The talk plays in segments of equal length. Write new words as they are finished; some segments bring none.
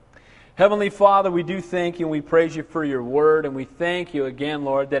Heavenly Father, we do thank you and we praise you for your word, and we thank you again,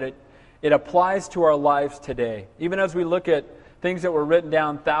 Lord, that it applies to our lives today. Even as we look at things that were written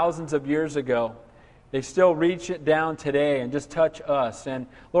down thousands of years ago, they still reach it down today and just touch us. And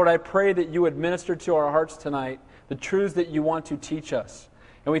Lord, I pray that you would minister to our hearts tonight the truths that you want to teach us.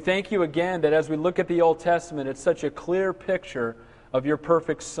 And we thank you again that as we look at the Old Testament, it's such a clear picture of your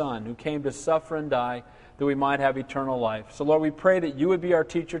perfect Son who came to suffer and die that we might have eternal life. So Lord, we pray that you would be our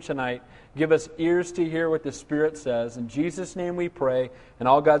teacher tonight. Give us ears to hear what the Spirit says. In Jesus' name we pray. And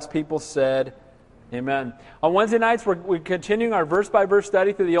all God's people said, amen. On Wednesday nights, we're continuing our verse-by-verse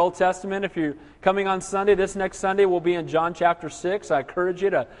study through the Old Testament. If you're coming on Sunday, this next Sunday, we'll be in John chapter 6. I encourage you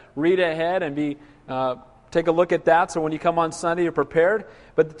to read ahead and take a look at that so when you come on Sunday, you're prepared.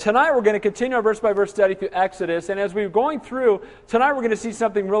 But tonight, we're going to continue our verse-by-verse study through Exodus. And as we're going through, tonight we're going to see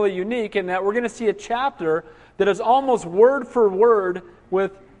something really unique in that we're going to see a chapter that is almost word for word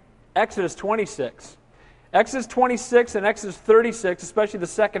with Exodus 26. Exodus 26 and Exodus 36, especially the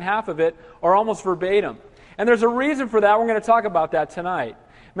second half of it, are almost verbatim. And there's a reason for that. We're going to talk about that tonight.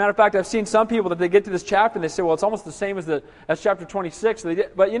 Matter of fact, I've seen some people that they get to this chapter and they say, well, it's almost the same as chapter 26.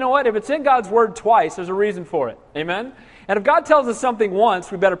 But you know what? If it's in God's Word twice, there's a reason for it. Amen? And if God tells us something once,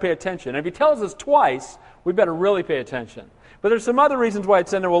 we better pay attention. And if He tells us twice, we better really pay attention. But there's some other reasons why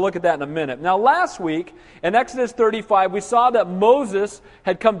it's in there. We'll look at that in a minute. Now, last week, in Exodus 35, we saw that Moses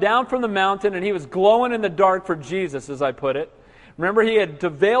had come down from the mountain and he was glowing in the dark for Jesus, as I put it. Remember, he had to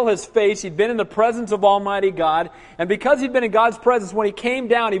veil his face. He'd been in the presence of Almighty God. And because he'd been in God's presence, when he came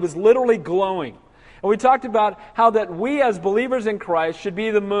down, he was literally glowing. And we talked about how that we as believers in Christ should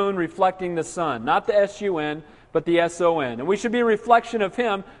be the moon reflecting the sun. Not the S-U-N, but the S-O-N. And we should be a reflection of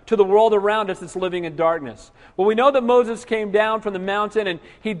Him to the world around us that's living in darkness. Well, we know that Moses came down from the mountain and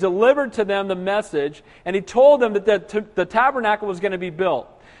he delivered to them the message. And he told them that the tabernacle was going to be built.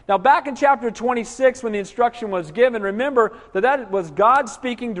 Now, back in chapter 26, when the instruction was given, remember that was God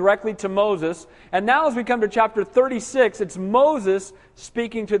speaking directly to Moses. And now as we come to chapter 36, it's Moses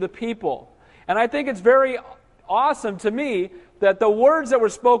speaking to the people. And I think it's very awesome to me that the words that were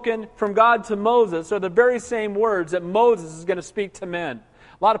spoken from God to Moses are the very same words that Moses is going to speak to men.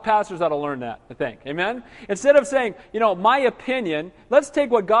 A lot of pastors ought to learn that, I think. Amen? Instead of saying, my opinion, let's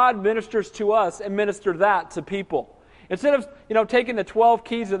take what God ministers to us and minister that to people. Instead of, taking the 12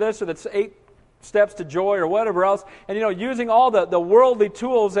 keys of this or the 8 steps to joy or whatever else, and, using all the worldly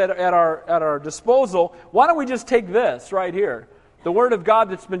tools at our disposal, why don't we just take this right here, the Word of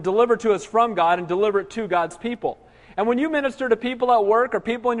God that's been delivered to us from God, and deliver it to God's people. And when you minister to people at work or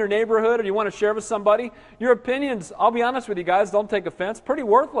people in your neighborhood or you want to share with somebody, your opinions, I'll be honest with you guys, don't take offense, pretty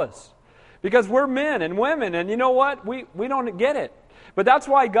worthless. Because we're men and women, and you know what? We don't get it. But that's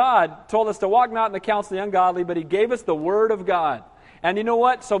why God told us to walk not in the counsel of the ungodly, but He gave us the Word of God. And you know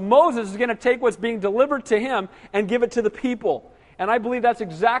what? So Moses is going to take what's being delivered to him and give it to the people. And I believe that's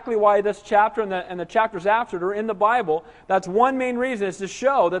exactly why this chapter and the chapters after it are in the Bible. That's one main reason, is to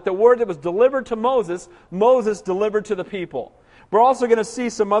show that the word that was delivered to Moses, Moses delivered to the people. We're also going to see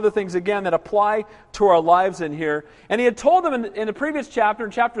some other things again that apply to our lives in here. And he had told them in the previous chapter,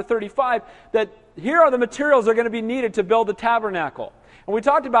 in chapter 35, that here are the materials that are going to be needed to build the tabernacle. And we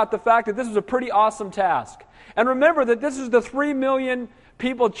talked about the fact that this was a pretty awesome task. And remember that this is the 3 million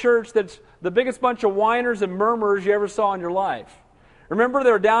people church that's the biggest bunch of whiners and murmurers you ever saw in your life. Remember,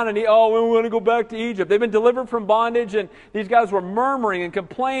 they were down and we want to go back to Egypt. They've been delivered from bondage, and these guys were murmuring and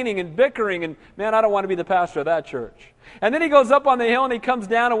complaining and bickering, and man, I don't want to be the pastor of that church. And then he goes up on the hill and he comes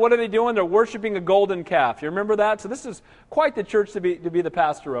down, and what are they doing? They're worshiping a golden calf. You remember that? So this is quite the church to be the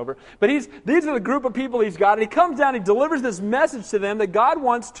pastor over. But these are the group of people he's got, and he comes down and he delivers this message to them that God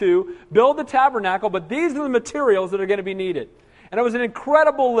wants to build the tabernacle, but these are the materials that are going to be needed. And it was an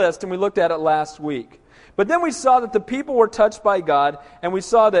incredible list, and we looked at it last week. But then we saw that the people were touched by God, and we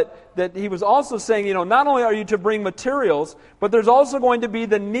saw that He was also saying, not only are you to bring materials, but there's also going to be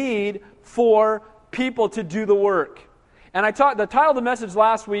the need for people to do the work. And the title of the message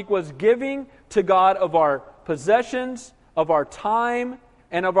last week was Giving to God of our possessions, of our time,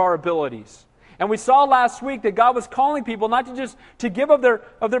 and of our abilities. And we saw last week that God was calling people not to just to give of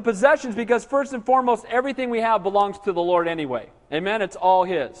their possessions, because first and foremost, everything we have belongs to the Lord anyway. Amen? It's all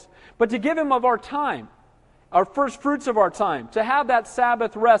His. But to give Him of our time, our first fruits of our time, to have that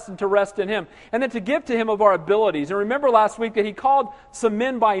Sabbath rest and to rest in Him, and then to give to Him of our abilities. And remember last week that He called some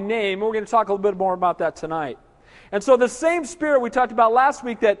men by name, and we're going to talk a little bit more about that tonight. And so the same Spirit we talked about last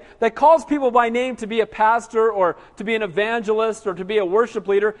week that calls people by name to be a pastor or to be an evangelist or to be a worship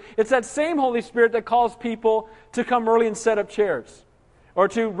leader, it's that same Holy Spirit that calls people to come early and set up chairs. or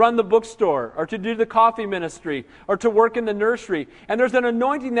to run the bookstore, or to do the coffee ministry, or to work in the nursery. And there's an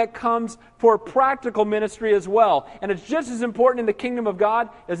anointing that comes for practical ministry as well. And it's just as important in the kingdom of God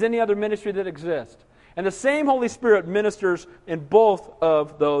as any other ministry that exists. And the same Holy Spirit ministers in both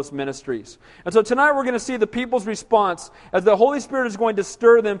of those ministries. And so tonight we're going to see the people's response as the Holy Spirit is going to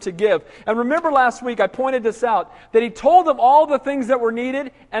stir them to give. And remember last week I pointed this out, that He told them all the things that were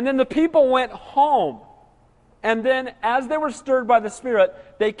needed, and then the people went home. And then as they were stirred by the Spirit,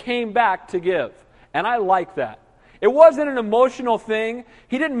 they came back to give. And I like that. It wasn't an emotional thing.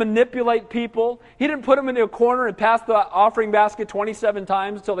 He didn't manipulate people. He didn't put them into a corner and pass the offering basket 27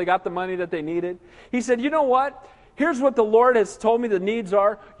 times until they got the money that they needed. He said, you know what? Here's what the Lord has told me the needs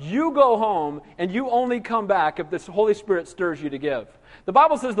are. You go home and you only come back if the Holy Spirit stirs you to give. The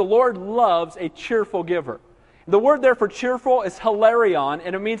Bible says the Lord loves a cheerful giver. The word there for cheerful is hilarion,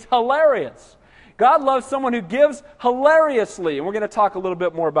 and it means hilarious. God loves someone who gives hilariously, and we're going to talk a little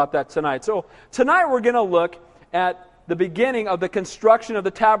bit more about that tonight. So tonight we're going to look at the beginning of the construction of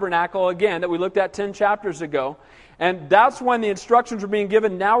the tabernacle again that we looked at 10 chapters ago. And that's when the instructions were being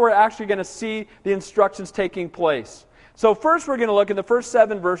given. Now we're actually going to see the instructions taking place. So first we're going to look in the first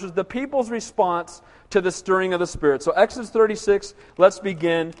 7 verses, the people's response to the stirring of the Spirit. So Exodus 36, let's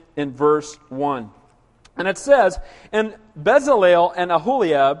begin in verse 1. And it says, and Bezalel and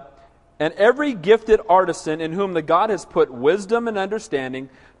Aholiab, and every gifted artisan in whom the God has put wisdom and understanding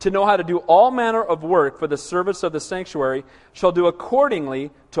to know how to do all manner of work for the service of the sanctuary shall do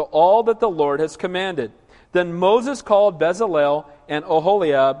accordingly to all that the Lord has commanded. Then Moses called Bezalel and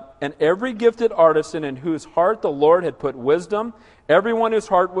Aholiab and every gifted artisan in whose heart the Lord had put wisdom, everyone whose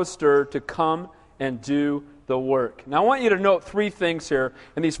heart was stirred, to come and do the work. Now I want you to note 3 things here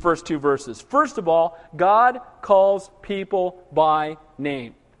in these first 2 verses. First of all, God calls people by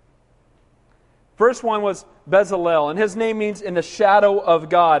name. First one was Bezalel, and his name means in the shadow of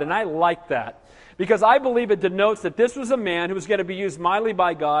God, and I like that because I believe it denotes that this was a man who was going to be used mightily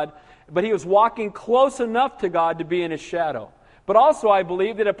by God, but he was walking close enough to God to be in his shadow. But also I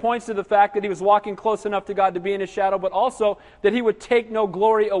believe that it points to the fact that he was walking close enough to God to be in his shadow, but also that he would take no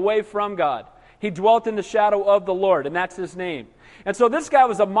glory away from God. He dwelt in the shadow of the Lord, and that's his name. And so this guy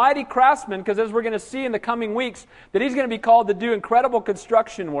was a mighty craftsman because as we're going to see in the coming weeks, that he's going to be called to do incredible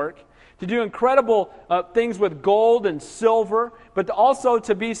construction work, to do incredible things with gold and silver, but also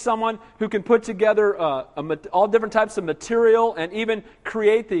to be someone who can put together all different types of material and even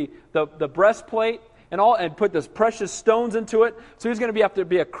create the breastplate and put those precious stones into it. So he's going to have to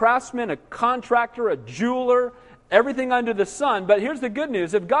be a craftsman, a contractor, a jeweler, everything under the sun. But here's the good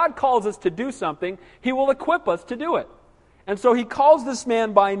news. If God calls us to do something, He will equip us to do it. And so He calls this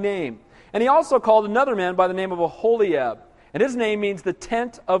man by name. And He also called another man by the name of Aholiab. And his name means the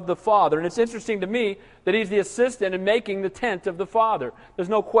tent of the Father. And it's interesting to me that he's the assistant in making the tent of the Father. There's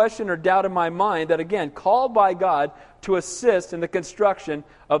no question or doubt in my mind that, again, called by God to assist in the construction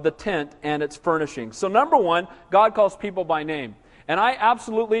of the tent and its furnishings. So number 1, God calls people by name. And I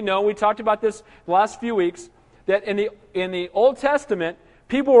absolutely know, we talked about this the last few weeks, that in the Old Testament,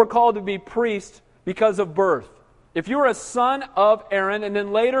 people were called to be priests because of birth. If you were a son of Aaron, and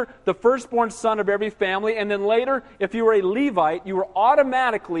then later the firstborn son of every family, and then later if you were a Levite, you were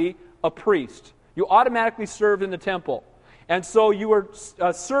automatically a priest. You automatically served in the temple. And so you were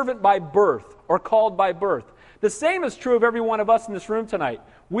a servant by birth, or called by birth. The same is true of every one of us in this room tonight.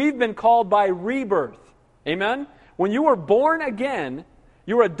 We've been called by rebirth. Amen? When you were born again,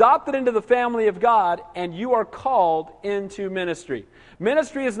 you were adopted into the family of God, and you are called into ministry.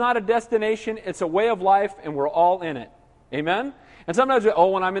 Ministry is not a destination, it's a way of life, and we're all in it. Amen? And sometimes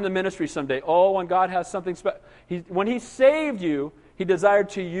when I'm in the ministry someday, when God has something special. When He saved you, He desired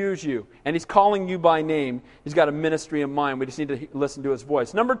to use you, and He's calling you by name. He's got a ministry in mind. We just need to listen to His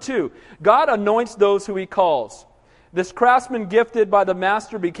voice. Number 2, God anoints those who He calls. This craftsman gifted by the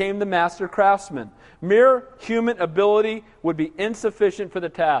master became the master craftsman. Mere human ability would be insufficient for the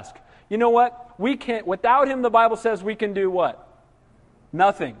task. You know what? We can't. Without Him, the Bible says we can do what?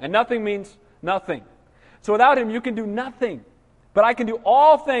 Nothing. And nothing means nothing. So without Him, you can do nothing. But I can do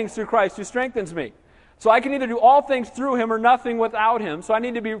all things through Christ who strengthens me. So I can either do all things through Him or nothing without Him. So I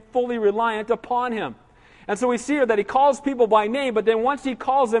need to be fully reliant upon Him. And so we see here that He calls people by name, but then once He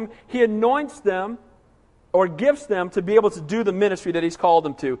calls them, He anoints them or gifts them to be able to do the ministry that He's called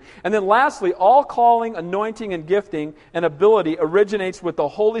them to. And then lastly, all calling, anointing, and gifting and ability originates with the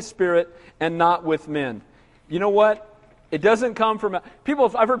Holy Spirit and not with men. You know what? It doesn't come from people.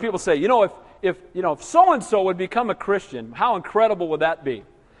 I've heard people say, if so-and-so would become a Christian, how incredible would that be?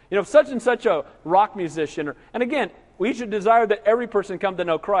 If such and such a rock musician, and again, we should desire that every person come to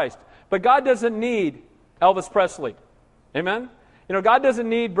know Christ. But God doesn't need Elvis Presley. Amen? God doesn't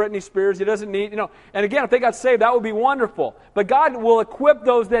need Britney Spears. He doesn't need, and again, if they got saved, that would be wonderful. But God will equip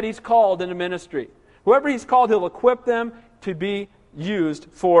those that He's called into ministry. Whoever He's called, He'll equip them to be used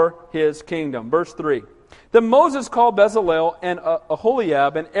for His kingdom. Verse 3. Then Moses called Bezalel and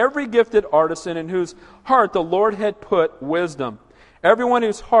Aholiab and every gifted artisan in whose heart the Lord had put wisdom. Everyone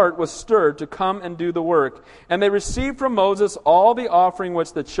whose heart was stirred to come and do the work. And they received from Moses all the offering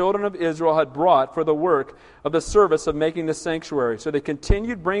which the children of Israel had brought for the work of the service of making the sanctuary. So they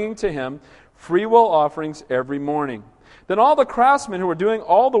continued bringing to him freewill offerings every morning. Then all the craftsmen who were doing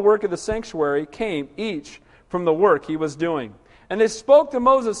all the work of the sanctuary came, each from the work he was doing. And they spoke to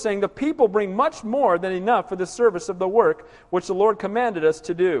Moses, saying, the people bring much more than enough for the service of the work which the Lord commanded us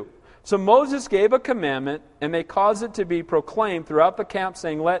to do. So Moses gave a commandment, and they caused it to be proclaimed throughout the camp,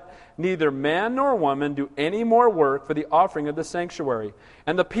 saying, let neither man nor woman do any more work for the offering of the sanctuary.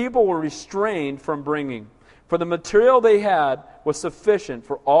 And the people were restrained from bringing. For the material they had was sufficient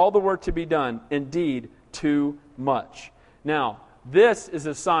for all the work to be done, indeed, too much. Now, this is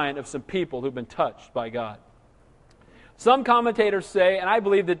a sign of some people who've been touched by God. Some commentators say, and I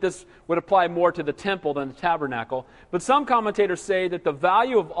believe that this would apply more to the temple than the tabernacle, but some commentators say that the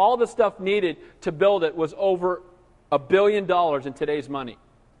value of all the stuff needed to build it was over $1 billion in today's money.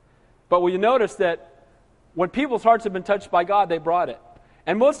 But will you notice that when people's hearts have been touched by God, they brought it.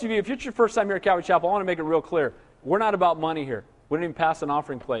 And most of you, if it's your first time here at Calvary Chapel, I want to make it real clear. We're not about money here. We don't even pass an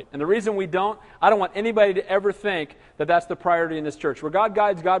offering plate. And the reason we don't, I don't want anybody to ever think that that's the priority in this church. Where God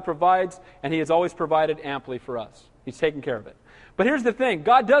guides, God provides, and He has always provided amply for us. He's taken care of it. But here's the thing.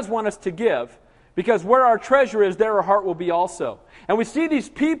 God does want us to give, because where our treasure is, there our heart will be also. And we see these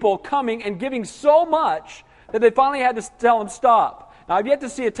people coming and giving so much that they finally had to tell them stop. Now, I've yet to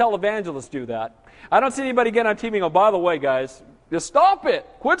see a televangelist do that. I don't see anybody get on TV and go, by the way, guys, just stop it.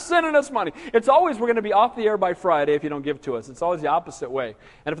 Quit sending us money. It's always, we're going to be off the air by Friday if you don't give to us. It's always the opposite way.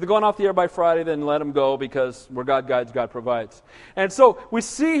 And if they're going off the air by Friday, then let them go, because where God guides, God provides. And so we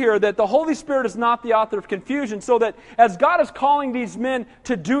see here that the Holy Spirit is not the author of confusion, so that as God is calling these men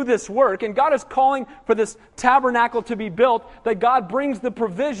to do this work, and God is calling for this tabernacle to be built, that God brings the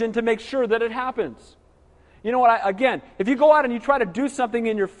provision to make sure that it happens. You know what? Again, if you go out and you try to do something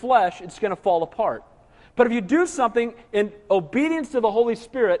in your flesh, it's going to fall apart. But if you do something in obedience to the Holy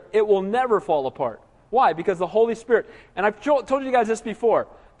Spirit, it will never fall apart. Why? Because the Holy Spirit, and I've told you guys this before,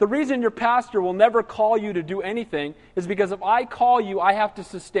 the reason your pastor will never call you to do anything is because if I call you, I have to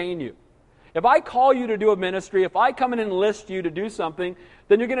sustain you. If I call you to do a ministry, if I come and enlist you to do something,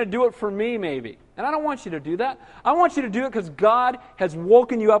 then you're going to do it for me maybe. And I don't want you to do that. I want you to do it because God has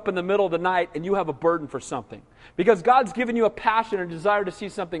woken you up in the middle of the night and you have a burden for something. Because God's given you a passion and desire to see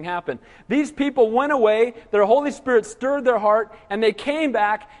something happen. These people went away, their Holy Spirit stirred their heart, and they came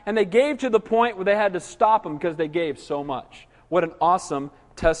back and they gave to the point where they had to stop them because they gave so much. What an awesome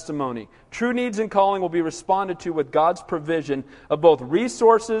testimony. True needs and calling will be responded to with God's provision of both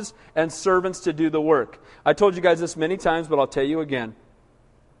resources and servants to do the work. I told you guys this many times, but I'll tell you again.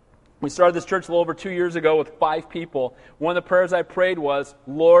 We started this church a little over 2 years ago with 5 people. One of the prayers I prayed was,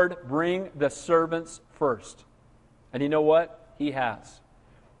 Lord, bring the servants first. And you know what? He has.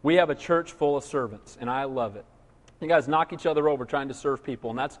 We have a church full of servants, and I love it. You guys knock each other over trying to serve people,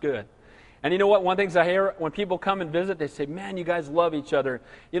 and that's good. And you know what? One of the things I hear when people come and visit, they say, man, you guys love each other.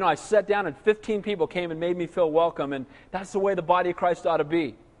 You know, I sat down and 15 people came and made me feel welcome, and that's the way the body of Christ ought to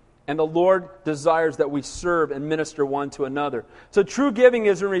be. And the Lord desires that we serve and minister one to another. So true giving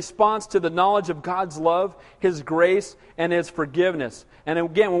is in response to the knowledge of God's love, His grace, and His forgiveness. And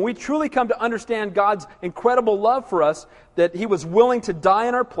again, when we truly come to understand God's incredible love for us, that He was willing to die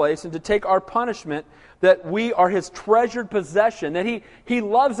in our place and to take our punishment, that we are His treasured possession, that He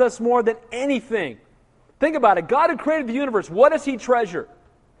loves us more than anything. Think about it. God who created the universe, what does He treasure?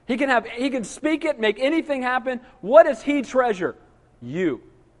 He can speak it, make anything happen. What does He treasure? You.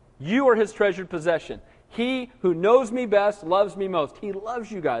 You are His treasured possession. He who knows me best loves me most. He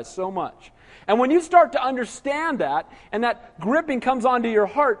loves you guys so much. And when you start to understand that, and that gripping comes onto your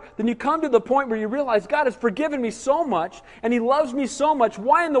heart, then you come to the point where you realize God has forgiven me so much, and He loves me so much.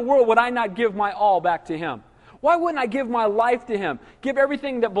 Why in the world would I not give my all back to Him? Why wouldn't I give my life to Him? Give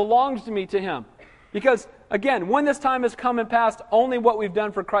everything that belongs to me to Him? Because, again, when this time has come and passed, only what we've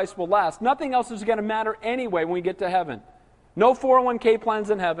done for Christ will last. Nothing else is going to matter anyway when we get to heaven. No 401k plans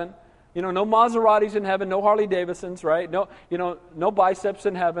in heaven. You know, no Maseratis in heaven, no Harley Davidsons, right? No biceps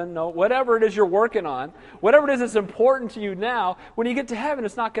in heaven, no whatever it is you're working on, whatever it is that's important to you now, when you get to heaven,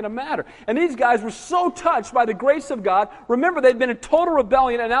 it's not going to matter. And these guys were so touched by the grace of God. Remember, they'd been in total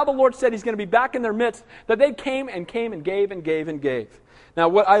rebellion, and now the Lord said He's going to be back in their midst, that they came and gave and gave and gave. Now,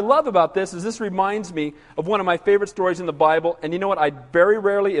 what I love about this reminds me of one of my favorite stories in the Bible. And you know what? I very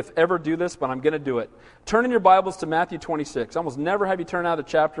rarely, if ever, do this, but I'm going to do it. Turn in your Bibles to Matthew 26. I almost never have you turn out a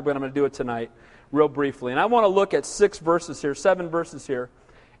chapter, but I'm going to do it tonight real briefly. And I want to look at 7 verses here.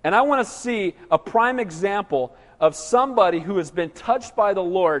 And I want to see a prime example of somebody who has been touched by the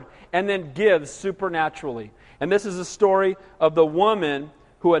Lord and then gives supernaturally. And this is a story of the woman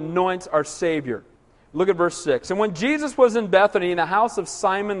who anoints our Savior. Look at verse 6. And when Jesus was in Bethany in the house of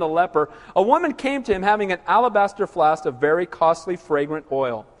Simon the leper, a woman came to him having an alabaster flask of very costly fragrant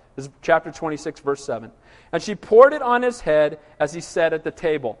oil. This is chapter 26, verse 7. And she poured it on his head as he sat at the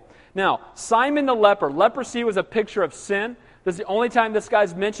table. Now, Simon the leper, leprosy was a picture of sin. This is the only time this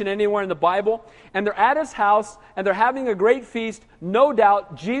guy's mentioned anywhere in the Bible. And they're at his house, and they're having a great feast. No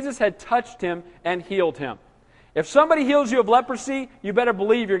doubt, Jesus had touched him and healed him. If somebody heals you of leprosy, you better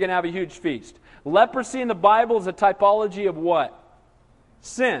believe you're going to have a huge feast. Leprosy in the Bible is a typology of what?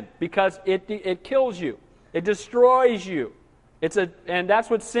 Sin, because it kills you. It destroys you. And that's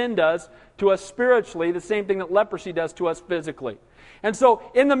what sin does to us spiritually, the same thing that leprosy does to us physically. And so,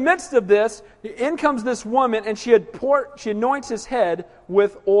 in the midst of this, in comes this woman, and she anoints his head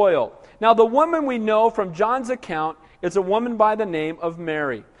with oil. Now, the woman we know from John's account is a woman by the name of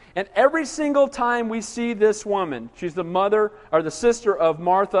Mary. And every single time we see this woman, she's the mother or the sister of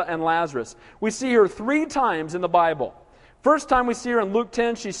Martha and Lazarus. We see her 3 times in the Bible. First time we see her in Luke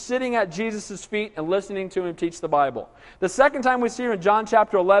 10, she's sitting at Jesus' feet and listening to him teach the Bible. The second time we see her in John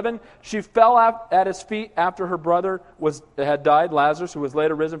chapter 11, she fell at his feet after her brother had died, Lazarus, who was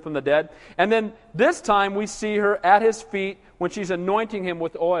later risen from the dead. And then this time we see her at his feet when she's anointing him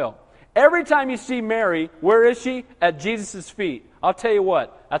with oil. Every time you see Mary, where is she? At Jesus' feet. I'll tell you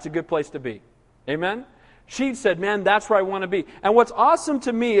what, that's a good place to be. Amen? She said, man, that's where I want to be. And what's awesome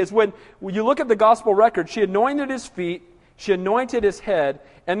to me is when you look at the gospel record, she anointed his feet, she anointed his head,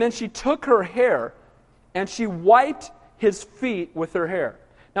 and then she took her hair and she wiped his feet with her hair.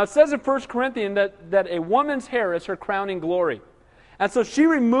 Now it says in 1 Corinthians that a woman's hair is her crowning glory. And so she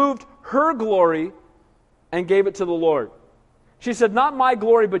removed her glory and gave it to the Lord. She said, not my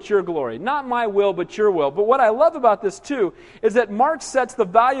glory, but your glory. Not my will, but your will. But what I love about this, too, is that Mark sets the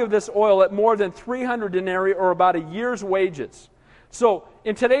value of this oil at more than 300 denarii, or about a year's wages. So,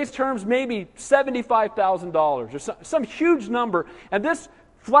 in today's terms, maybe $75,000, or some huge number. And this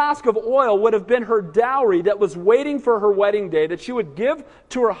flask of oil would have been her dowry that was waiting for her wedding day, that she would give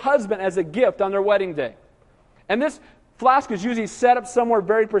to her husband as a gift on their wedding day. And this flask is usually set up somewhere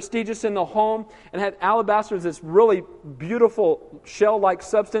very prestigious in the home and had alabaster as this really beautiful shell-like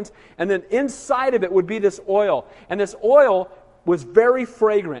substance. And then inside of it would be this oil. And this oil was very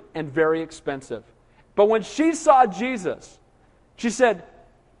fragrant and very expensive. But when she saw Jesus, she said,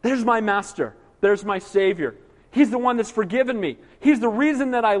 there's my master. There's my Savior. He's the one that's forgiven me. He's the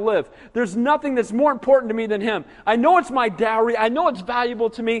reason that I live. There's nothing that's more important to me than Him. I know it's my dowry. I know it's valuable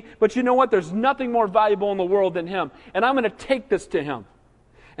to me. But you know what? There's nothing more valuable in the world than Him. And I'm going to take this to Him.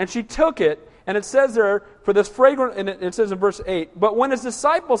 And she took it, and it says there, for this fragrant, and it says in verse 8, but when His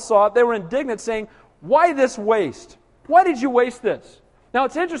disciples saw it, they were indignant, saying, why this waste? Why did you waste this? Now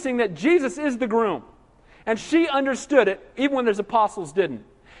it's interesting that Jesus is the groom. And she understood it, even when His apostles didn't.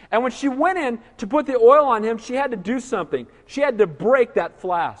 And when she went in to put the oil on Him, she had to do something. She had to break that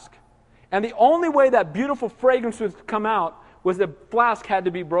flask. And the only way that beautiful fragrance would come out was the flask had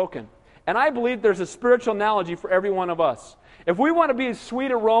to be broken. And I believe there's a spiritual analogy for every one of us. If we want to be a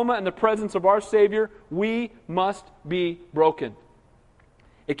sweet aroma in the presence of our Savior, we must be broken.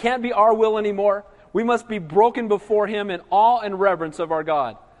 It can't be our will anymore. We must be broken before Him in awe and reverence of our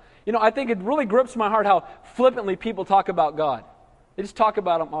God. You know, I think it really grips my heart how flippantly people talk about God. They just talk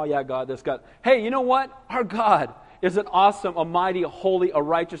about Him, oh yeah, God, this God. Hey, you know what? Our God is an awesome, a mighty, a holy, a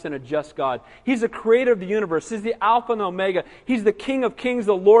righteous, and a just God. He's the creator of the universe. He's the Alpha and the Omega. He's the King of kings,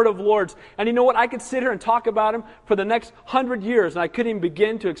 the Lord of lords. And you know what? I could sit here and talk about Him for the next 100 years, and I couldn't even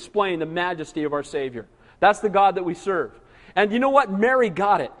begin to explain the majesty of our Savior. That's the God that we serve. And you know what? Mary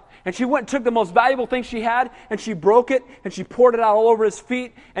got it. And she went and took the most valuable thing she had, and she broke it, and she poured it out all over His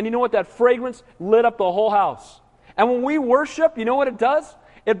feet. And you know what? That fragrance lit up the whole house. And when we worship, you know what it does?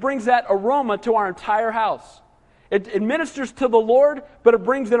 It brings that aroma to our entire house. It ministers to the Lord, but it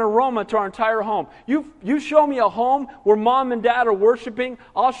brings an aroma to our entire home. You show me a home where mom and dad are worshiping,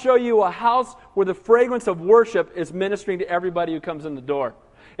 I'll show you a house where the fragrance of worship is ministering to everybody who comes in the door.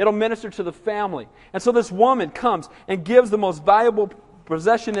 It'll minister to the family. And so this woman comes and gives the most valuable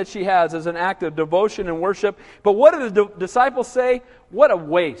possession that she has as an act of devotion and worship. But what do the disciples say? What a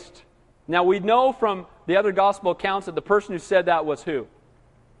waste. Now we know from the other gospel accounts that the person who said that was who?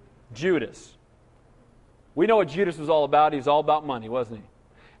 Judas. We know what Judas was all about. He was all about money, wasn't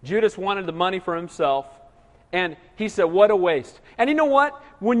he? Judas wanted the money for himself, and he said, what a waste. And you know what?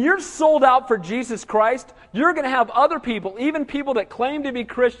 When you're sold out for Jesus Christ, you're going to have other people, even people that claim to be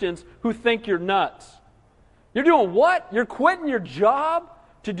Christians, who think you're nuts. You're doing what? You're quitting your job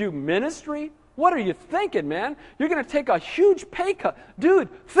to do ministry? What are you thinking, man? You're going to take a huge pay cut. Dude,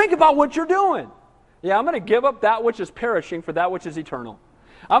 think about what you're doing. Yeah, I'm going to give up that which is perishing for that which is eternal.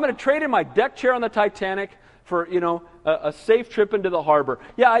 I'm going to trade in my deck chair on the Titanic for, a safe trip into the harbor.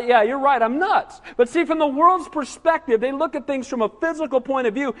 Yeah, you're right, I'm nuts. But see, from the world's perspective, they look at things from a physical point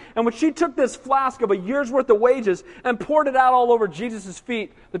of view, and when she took this flask of a year's worth of wages and poured it out all over Jesus'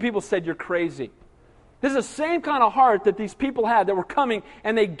 feet, the people said, you're crazy. This is the same kind of heart that these people had that were coming,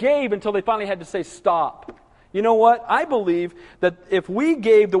 and they gave until they finally had to say, stop. You know what? I believe that if we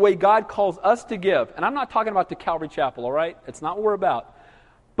gave the way God calls us to give, and I'm not talking about the Calvary Chapel, all right? It's not what we're about.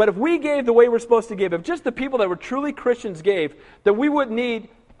 But if we gave the way we're supposed to give, if just the people that were truly Christians gave, then we wouldn't need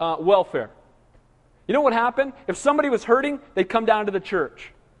welfare. You know what happened? If somebody was hurting, they'd come down to the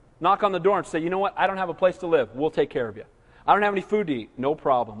church, knock on the door and say, you know what? I don't have a place to live. We'll take care of you. I don't have any food to eat. No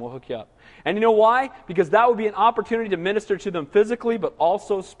problem. We'll hook you up. And you know why? Because that would be an opportunity to minister to them physically, but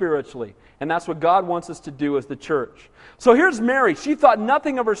also spiritually. And that's what God wants us to do as the church. So here's Mary. She thought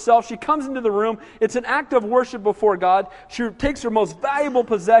nothing of herself. She comes into the room. It's an act of worship before God. She takes her most valuable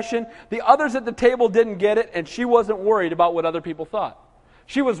possession. The others at the table didn't get it, and she wasn't worried about what other people thought.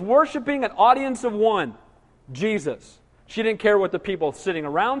 She was worshiping an audience of one, Jesus. She didn't care what the people sitting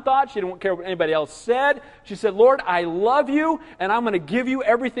around thought. She didn't care what anybody else said. She said, Lord, I love you, and I'm going to give you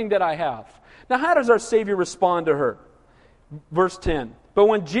everything that I have. Now, how does our Savior respond to her? Verse 10. But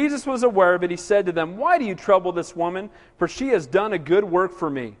when Jesus was aware of it, he said to them, why do you trouble this woman? For she has done a good work for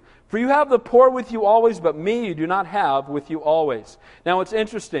me. For you have the poor with you always, but me you do not have with you always. Now, it's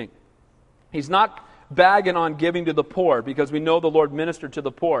interesting. He's not bagging on giving to the poor, because we know the Lord ministered to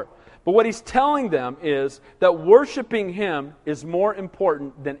the poor. But what he's telling them is that worshiping him is more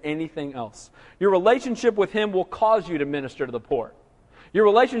important than anything else. Your relationship with him will cause you to minister to the poor. Your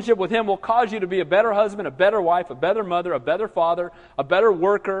relationship with him will cause you to be a better husband, a better wife, a better mother, a better father, a better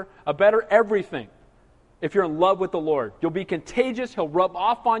worker, a better everything. If you're in love with the Lord, you'll be contagious, he'll rub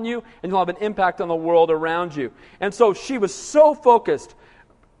off on you, and you'll have an impact on the world around you. And so she was so focused,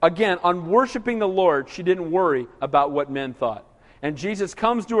 again, on worshiping the Lord, she didn't worry about what men thought. And Jesus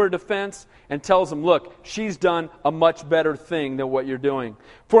comes to her defense and tells him, look, she's done a much better thing than what you're doing.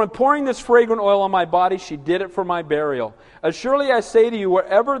 For in pouring this fragrant oil on my body, she did it for my burial. As surely I say to you,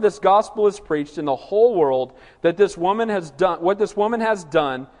 wherever this gospel is preached in the whole world, that this woman has done, what this woman has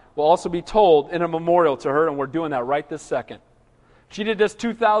done will also be told in a memorial to her, and we're doing that right this second. She did this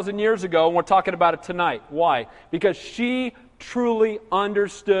 2,000 years ago, and we're talking about it tonight. Why? Because she truly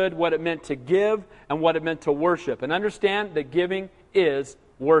understood what it meant to give and what it meant to worship. And understand that giving is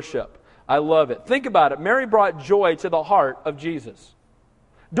worship. I love it. Think about it. Mary brought joy to the heart of Jesus.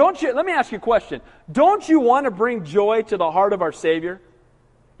 Let me ask you a question. Don't you want to bring joy to the heart of our Savior?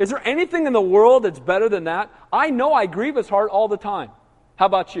 Is there anything in the world that's better than that? I know I grieve his heart all the time. How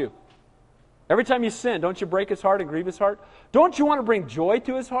about you? Every time you sin, don't you break his heart and grieve his heart? Don't you want to bring joy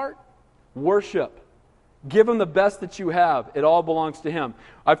to his heart? Worship. Give him the best that you have. It all belongs to him.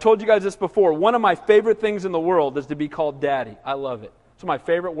 I've told you guys this before. One of my favorite things in the world is to be called daddy. I love it. It's one of my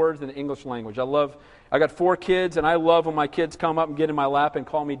favorite words in the English language. I got 4 kids, and I love when my kids come up and get in my lap and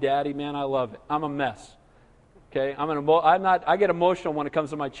call me daddy. Man, I love it. I'm a mess. Okay, I get emotional when it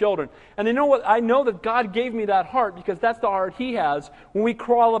comes to my children. And you know what? I know that God gave me that heart because that's the heart he has when we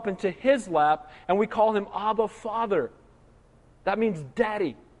crawl up into his lap and we call him Abba Father. That means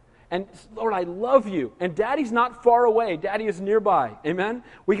daddy. And Lord, I love you. And Daddy's not far away. Daddy is nearby. Amen?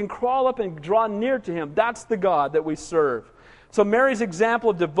 We can crawl up and draw near to him. That's the God that we serve. So Mary's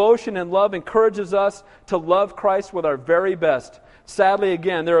example of devotion and love encourages us to love Christ with our very best. Sadly,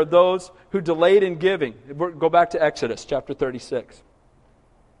 again, there are those who delayed in giving. Go back to Exodus chapter 36.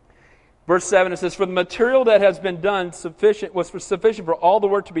 Verse 7, it says, for the material that has been done was sufficient for all the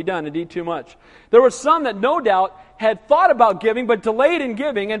work to be done, indeed too much. There were some that no doubt had thought about giving, but delayed in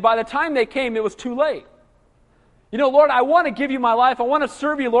giving, and by the time they came, it was too late. You know, Lord, I want to give you my life. I want to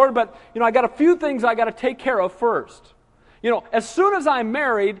serve you, Lord, but, I got a few things I got to take care of first. As soon as I'm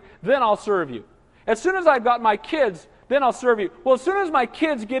married, then I'll serve you. As soon as I've got my kids, then I'll serve you. Well, as soon as my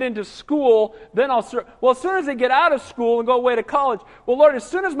kids get into school, then I'll serve. Well, as soon as they get out of school and go away to college, well, Lord, as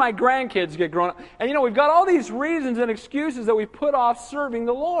soon as my grandkids get grown up. And we've got all these reasons and excuses that we put off serving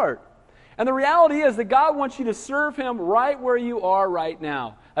the Lord. And the reality is that God wants you to serve him right where you are right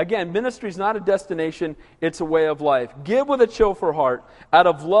now. Again, ministry is not a destination, it's a way of life. Give with a cheerful heart. Out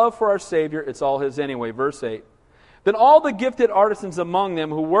of love for our Savior, it's all His anyway. Verse 8. Then all the gifted artisans among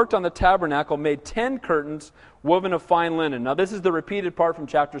them who worked on the tabernacle made 10 curtains woven of fine linen. Now this is the repeated part from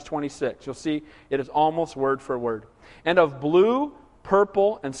chapters 26. You'll see it is almost word for word. And of blue,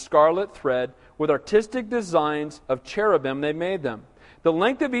 purple, and scarlet thread, with artistic designs of cherubim they made them. The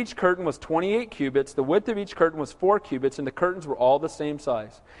length of each curtain was 28 cubits, the width of each curtain was 4 cubits, and the curtains were all the same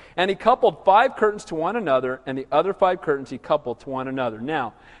size. And he coupled 5 curtains to one another, and the other 5 curtains he coupled to one another.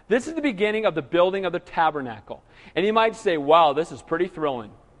 Now, this is the beginning of the building of the tabernacle. And you might say, wow, this is pretty thrilling.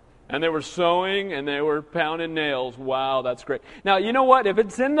 And they were sewing, and they were pounding nails. Wow, that's great. Now, you know what? If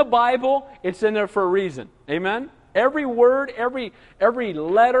it's in the Bible, it's in there for a reason. Amen? Every word, every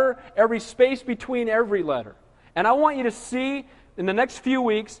letter, every space between every letter. And I want you to see in the next few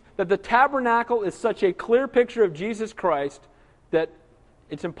weeks that the tabernacle is such a clear picture of Jesus Christ that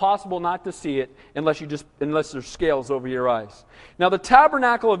it's impossible not to see it unless there's scales over your eyes. Now the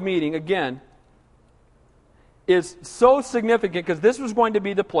tabernacle of meeting, again, is so significant because this was going to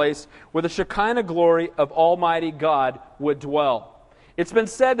be the place where the Shekinah glory of Almighty God would dwell. It's been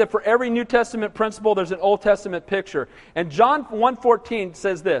said that for every New Testament principle, there's an Old Testament picture. And John 1:14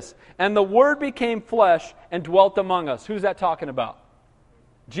 says this, and the Word became flesh and dwelt among us. Who's that talking about?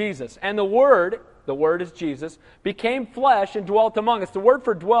 Jesus. And the Word is Jesus, became flesh and dwelt among us. The word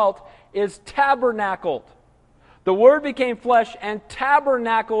for dwelt is tabernacled. The Word became flesh and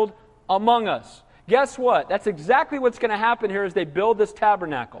tabernacled among us. Guess what? That's exactly what's going to happen here as they build this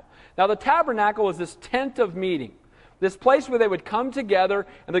tabernacle. Now the tabernacle is this tent of meeting. This place where they would come together,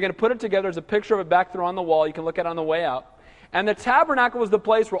 and they're going to put it together as a picture of it back there on the wall. You can look at it on the way out. And the tabernacle was the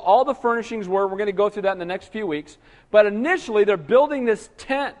place where all the furnishings were. We're going to go through that in the next few weeks. But initially, they're building this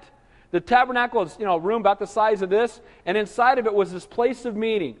tent. The tabernacle is, a room about the size of this, and inside of it was this place of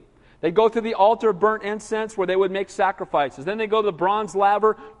meeting. They go through the altar of burnt incense where they would make sacrifices. Then they go to the bronze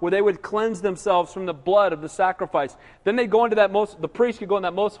laver where they would cleanse themselves from the blood of the sacrifice. Then they go into the priest could go in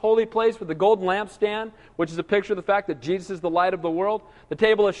that most holy place with the golden lampstand, which is a picture of the fact that Jesus is the light of the world. The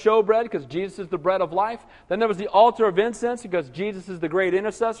table of showbread because Jesus is the bread of life. Then there was the altar of incense because Jesus is the great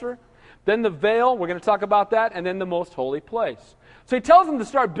intercessor. Then the veil, we're going to talk about that, and then the most holy place. So he tells them to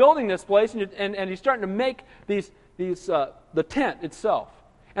start building this place, and he's starting to make the tent itself.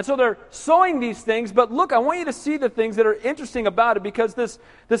 And so they're sewing these things, but look, I want you to see the things that are interesting about it because this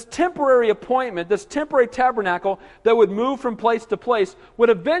temporary appointment, this temporary tabernacle that would move from place to place would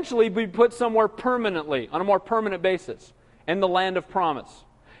eventually be put somewhere permanently, on a more permanent basis, in the land of promise.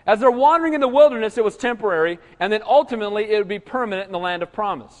 As they're wandering in the wilderness, it was temporary, and then ultimately it would be permanent in the land of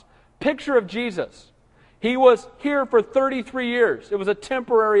promise. Picture of Jesus. He was here for 33 years. It was a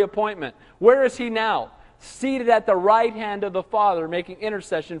temporary appointment. Where is He now? Seated at the right hand of the Father, making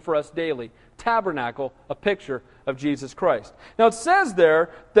intercession for us daily. Tabernacle, a picture of Jesus Christ. Now it says there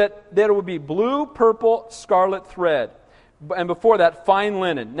that it would be blue, purple, scarlet thread. And before that, fine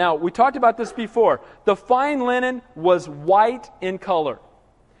linen. Now, we talked about this before. The fine linen was white in color.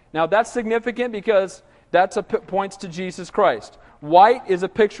 Now that's significant because that points to Jesus Christ. White is a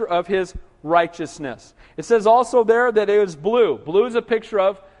picture of His righteousness. It says also there that it was blue. Blue is a picture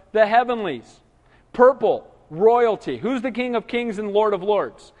of the heavenlies. Purple, royalty. Who's the King of Kings and Lord of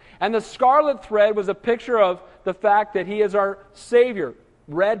Lords? And the scarlet thread was a picture of the fact that He is our Savior.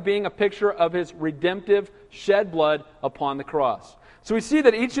 Red being a picture of His redemptive shed blood upon the cross. So we see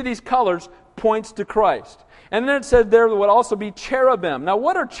that each of these colors points to Christ. And then it said there would also be cherubim. Now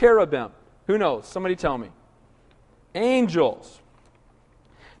what are cherubim? Who knows? Somebody tell me. Angels.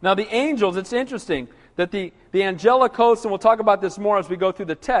 Now the angels, it's interesting that the angelic hosts, and we'll talk about this more as we go through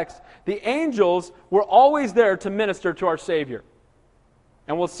the text, the angels were always there to minister to our Savior.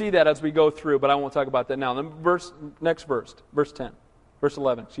 And we'll see that as we go through, but I won't talk about that now. Then verse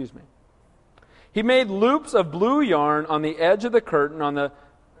 11. He made loops of blue yarn on the edge of the curtain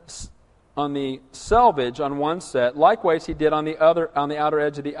on the selvage on one set. Likewise, he did on the outer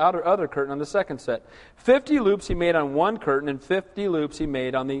edge of the other curtain on the second set. 50 loops he made on one curtain, and 50 loops he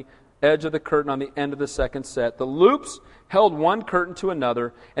made on the edge of the curtain on the end of the second set. The loops held one curtain to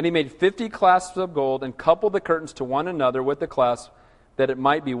another, and he made 50 clasps of gold and coupled the curtains to one another with the clasps, that it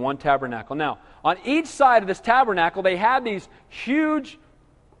might be one tabernacle. Now, on each side of this tabernacle, they had these huge,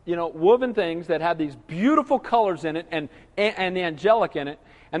 woven things that had these beautiful colors in it and the angelic in it.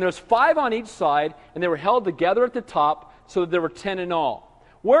 And there's 5 on each side, and they were held together at the top, so that there were 10 in all.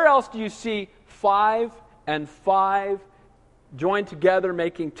 Where else do you see 5 and 5 joined together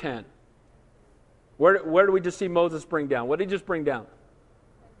making 10? Where do we just see Moses bring down? What did he just bring down?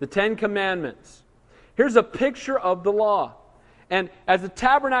 The 10 Commandments. Here's a picture of the law. And as the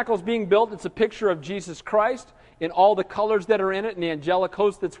tabernacle is being built, it's a picture of Jesus Christ in all the colors that are in it and the angelic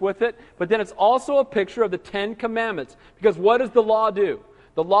host that's with it. But then it's also a picture of the Ten Commandments. Because what does the law do?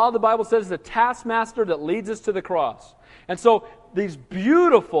 The law, the Bible says, is a taskmaster that leads us to the cross. And so this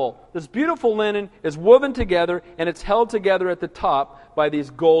beautiful linen is woven together, and it's held together at the top by these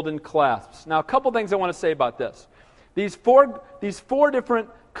golden clasps. Now, a couple things I want to say about this. These four different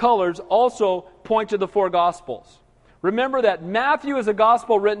colors also point to the four Gospels. Remember that Matthew is a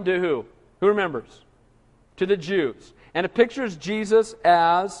Gospel written to who? Who remembers? To the Jews. And it pictures Jesus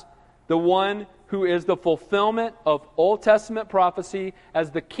as the one who is the fulfillment of Old Testament prophecy,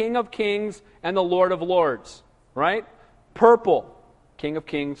 as the King of Kings and the Lord of Lords. Right? Purple, King of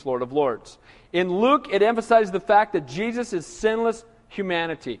Kings, Lord of Lords. In Luke, it emphasizes the fact that Jesus is sinless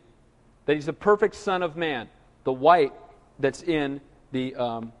humanity, that He's the perfect Son of Man. The white that's in the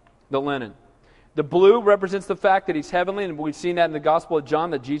linen. The blue represents the fact that He's heavenly, and we've seen that in the Gospel of John,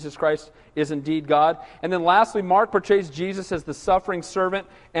 that Jesus Christ is indeed God. And then lastly, Mark portrays Jesus as the suffering servant,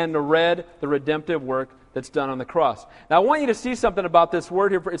 and the red, the redemptive work that's done on the cross. Now I want you to see something about this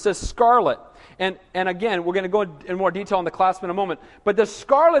word here. It says scarlet. And again, we're going to go in more detail on the clasp in a moment. But the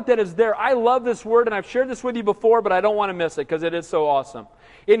scarlet that is there, I love this word, and I've shared this with you before, but I don't want to miss it because it is so awesome.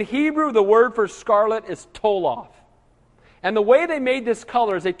 In Hebrew, the word for scarlet is toloth. And the way they made this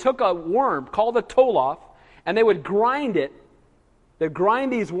color is they took a worm called a toloth, and they would grind it. They'd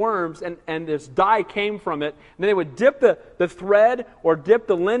grind these worms, and this dye came from it. And then they would dip the thread or dip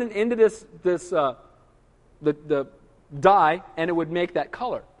the linen into the dye, and it would make that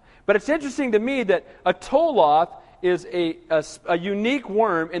color. But it's interesting to me that a toloth is a unique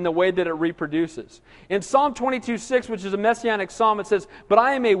worm in the way that it reproduces. In Psalm 22:6, which is a messianic psalm, it says, "But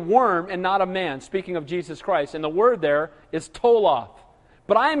I am a worm and not a man," speaking of Jesus Christ. And the word there is toloth.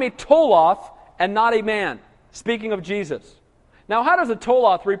 "But I am a toloth and not a man," speaking of Jesus. Now, how does a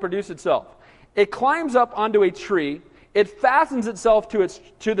toloth reproduce itself? It climbs up onto a tree, it fastens itself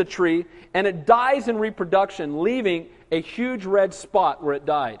to the tree, and it dies in reproduction, leaving a huge red spot where it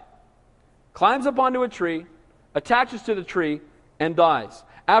died. Climbs up onto a tree, attaches to the tree, and dies.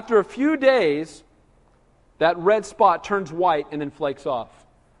 After a few days, that red spot turns white and then flakes off.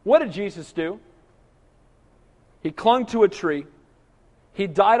 What did Jesus do? He clung to a tree. He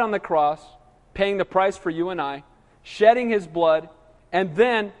died on the cross, paying the price for you and I, shedding His blood, and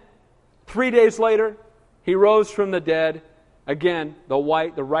then 3 days later, He rose from the dead. Again, the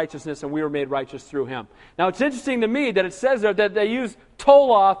white, the righteousness, and we were made righteous through Him. Now, it's interesting to me that it says there that they use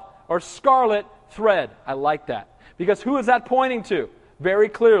toloth or scarlet thread. I like that. Because who is that pointing to? Very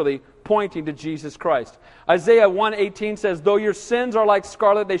clearly pointing to Jesus Christ. Isaiah 1:18 says, "Though your sins are like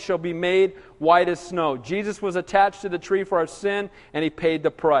scarlet, they shall be made white as snow." Jesus was attached to the tree for our sin, and He paid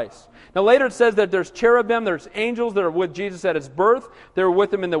the price. Now later it says that there's cherubim, there's angels that are with Jesus at His birth. They were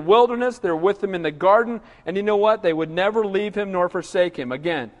with Him in the wilderness. They were with Him in the garden. And you know what? They would never leave Him nor forsake Him.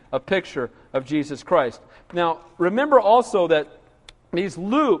 Again, a picture of Jesus Christ. Now, remember also that these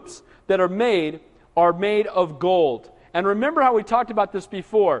loops that are made of gold. And remember how we talked about this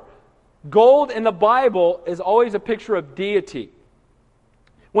before. Gold in the Bible is always a picture of deity.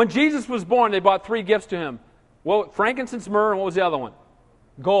 When Jesus was born, they brought 3 gifts to Him. Well, frankincense, myrrh, and what was the other one?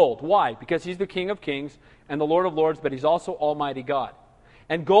 Gold. Why? Because He's the King of Kings and the Lord of Lords, but He's also Almighty God.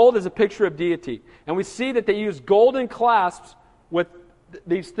 And gold is a picture of deity. And we see that they use golden clasps with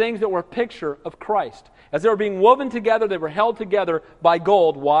these things that were a picture of Christ. As they were being woven together, they were held together by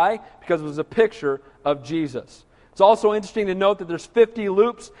gold. Why? Because it was a picture of Jesus. It's also interesting to note that there's 50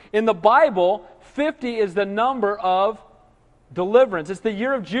 loops. In the Bible, 50 is the number of deliverance. It's the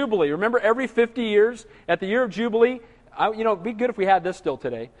year of Jubilee. Remember, every 50 years, at the year of Jubilee, it'd be good if we had this still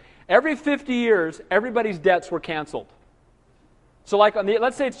today. Every 50 years, everybody's debts were canceled. So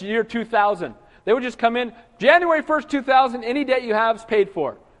let's say it's the year 2000. They would just come in, January 1st, 2000, any debt you have is paid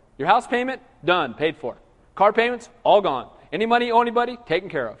for. Your house payment, done, paid for. Car payments, all gone. Any money you owe anybody, taken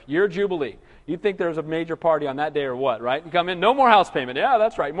care of. Year of Jubilee. You'd think there's a major party on that day or what, right? You come in, no more house payment. Yeah,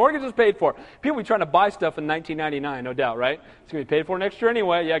 that's right. Mortgage is paid for. People will be trying to buy stuff in 1999, no doubt, right? It's going to be paid for next year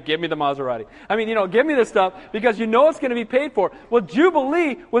anyway. Yeah, give me the Maserati. Give me this stuff because you know it's going to be paid for. Well,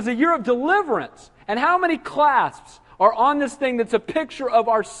 Jubilee was a year of deliverance. And how many clasps are on this thing that's a picture of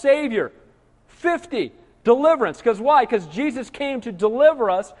our Savior? 50. Deliverance. Because why? Because Jesus came to deliver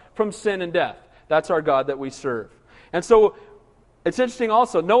us from sin and death. That's our God that we serve. And so, it's interesting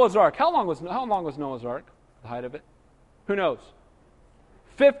also, Noah's Ark. How long was Noah's Ark? The height of it? Who knows?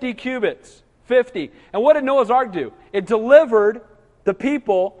 50 cubits. 50. And what did Noah's Ark do? It delivered the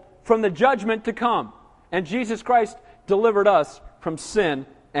people from the judgment to come. And Jesus Christ delivered us from sin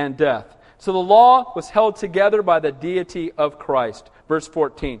and death. So the law was held together by the deity of Christ. Verse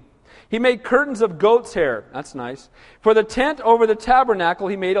 14. He made curtains of goat's hair. That's nice. For the tent over the tabernacle,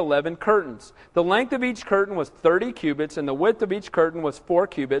 he made 11 curtains. The length of each curtain was 30 cubits, and the width of each curtain was 4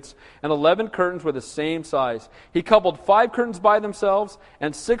 cubits, and 11 curtains were the same size. He coupled 5 curtains by themselves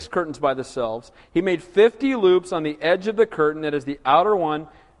and 6 curtains by themselves. He made 50 loops on the edge of the curtain, that is the outer one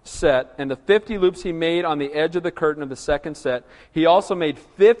set, and the 50 loops he made on the edge of the curtain of the second set. He also made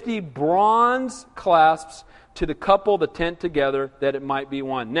 50 bronze clasps to couple the tent together, that it might be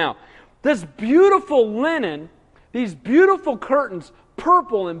one. Now, this beautiful linen, these beautiful curtains,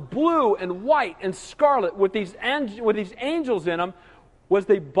 purple and blue and white and scarlet with these angels in them, was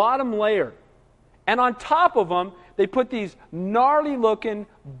the bottom layer. And on top of them, they put these gnarly-looking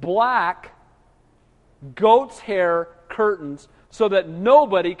black goat's hair curtains so that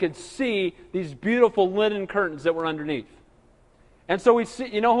nobody could see these beautiful linen curtains that were underneath. And so we see,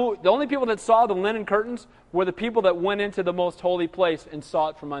 the only people that saw the linen curtains were the people that went into the most holy place and saw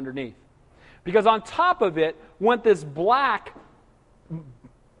it from underneath. Because on top of it went this black,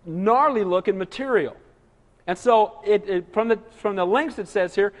 gnarly-looking material. And so from the lengths it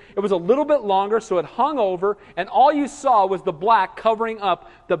says here, it was a little bit longer, so it hung over, and all you saw was the black covering up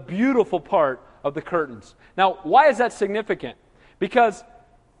the beautiful part of the curtains. Now, why is that significant? Because of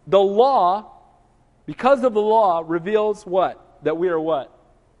the law reveals what? That we are what?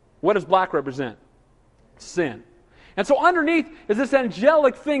 What does black represent? Sin. And so underneath is this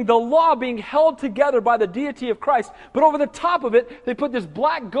angelic thing, the law being held together by the deity of Christ. But over the top of it, they put this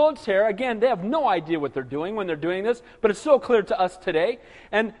black goat's hair. Again, they have no idea what they're doing when they're doing this, but it's so clear to us today.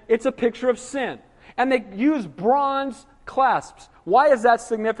 And it's a picture of sin. And they use bronze clasps. Why is that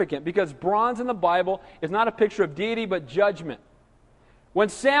significant? Because bronze in the Bible is not a picture of deity, but judgment. When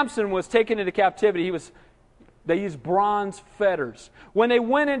Samson was taken into captivity, they used bronze fetters. When they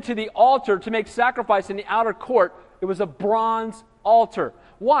went into the altar to make sacrifice in the outer court, it was a bronze altar.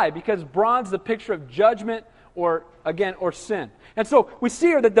 Why? Because bronze is a picture of judgment or sin. And so we see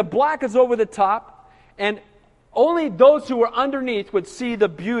here that the black is over the top, and only those who were underneath would see the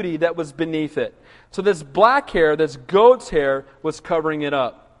beauty that was beneath it. So this black hair, this goat's hair, was covering it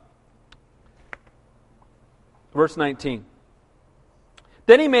up. Verse 19.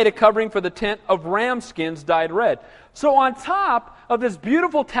 Then he made a covering for the tent of ram skins dyed red. So on top of this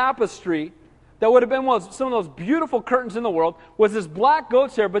beautiful tapestry, that would have been some of those beautiful curtains in the world, was this black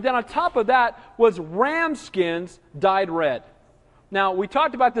goat's hair, but then on top of that was ram skins dyed red. Now, we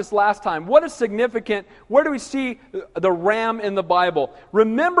talked about this last time. What is significant? Where do we see the ram in the Bible?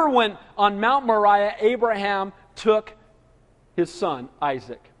 Remember when on Mount Moriah, Abraham took his son,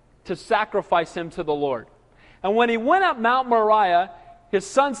 Isaac, to sacrifice him to the Lord. And when he went up Mount Moriah, his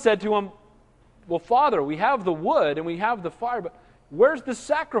son said to him, "Well, Father, we have the wood and we have the fire, but where's the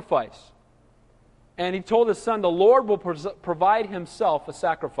sacrifice?" And he told his son, "The Lord will provide himself a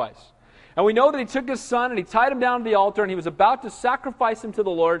sacrifice." And we know that he took his son and he tied him down to the altar and he was about to sacrifice him to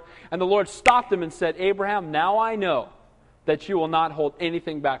the Lord. And the Lord stopped him and said, "Abraham, now I know that you will not hold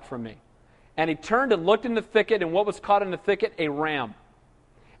anything back from me." And he turned and looked in the thicket, and what was caught in the thicket? A ram.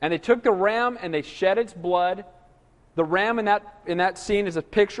 And they took the ram and they shed its blood. The ram in that scene is a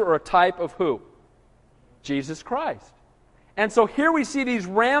picture or a type of who? Jesus Christ. And so here we see these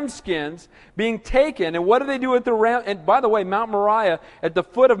ram skins being taken. And what do they do with the ram? And by the way, Mount Moriah, at the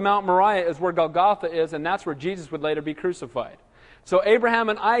foot of Mount Moriah is where Golgotha is, and that's where Jesus would later be crucified. So Abraham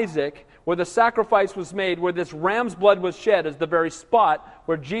and Isaac, where the sacrifice was made, where this ram's blood was shed, is the very spot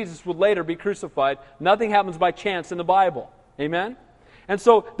where Jesus would later be crucified. Nothing happens by chance in the Bible. Amen? And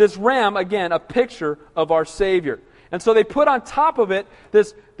so this ram, again, a picture of our Savior. And so they put on top of it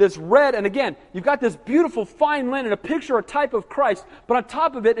this red, and again, you've got this beautiful fine linen, a picture, a type of Christ, but on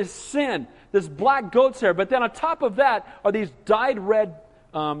top of it is sin, this black goat's hair. But then on top of that are these dyed red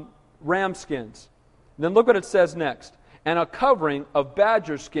ram skins. And then look what it says next. And a covering of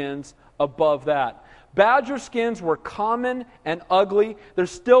badger skins above that. Badger skins were common and ugly. They're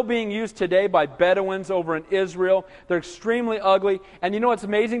still being used today by Bedouins over in Israel. They're extremely ugly. And you know what's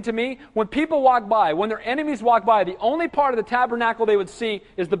amazing to me? When people walk by, when their enemies walk by, the only part of the tabernacle they would see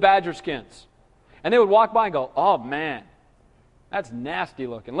is the badger skins. And they would walk by and go, "Oh man, that's nasty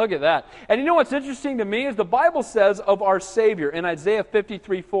looking. Look at that." And you know what's interesting to me is the Bible says of our Savior in Isaiah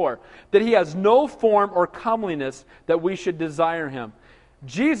 53:4 that He has no form or comeliness that we should desire Him.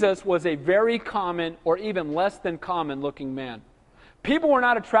 Jesus was a very common or even less than common looking man. People were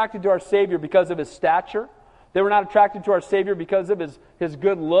not attracted to our Savior because of His stature. They were not attracted to our Savior because of his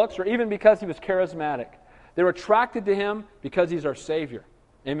good looks or even because He was charismatic. They were attracted to Him because He's our Savior.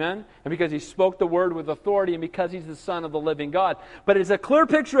 Amen? And because He spoke the Word with authority, and because He's the Son of the living God. But it's a clear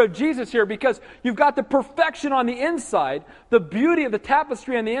picture of Jesus here, because you've got the perfection on the inside, the beauty of the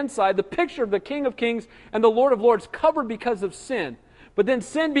tapestry on the inside, the picture of the King of Kings and the Lord of Lords covered because of sin. But then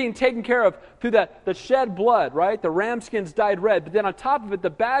sin being taken care of through the shed blood, right? The ram skins dyed red. But then on top of it, the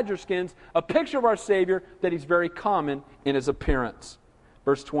badger skins, a picture of our Savior, that He's very common in His appearance.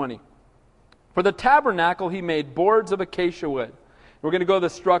 Verse 20. For the tabernacle He made boards of acacia wood. We're going to go to the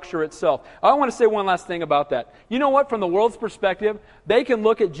structure itself. I want to say one last thing about that. You know what? From the world's perspective, they can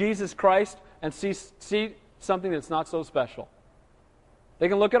look at Jesus Christ and see something that's not so special. They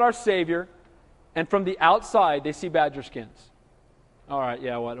can look at our Savior, and from the outside, they see badger skins. All right,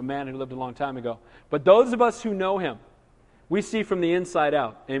 yeah, what? A man who lived a long time ago. But those of us who know Him, we see from the inside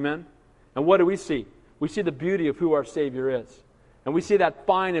out. Amen? And what do we see? We see the beauty of who our Savior is. And we see that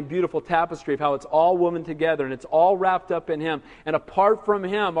fine and beautiful tapestry of how it's all woven together and it's all wrapped up in Him. And apart from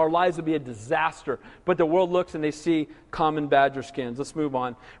Him, our lives would be a disaster. But the world looks and they see common badger skins. Let's move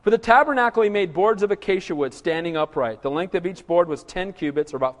on. For the tabernacle He made boards of acacia wood standing upright. The length of each board was 10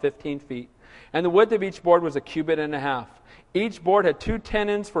 cubits, or about 15 feet. And the width of each board was a cubit and a half. Each board had 2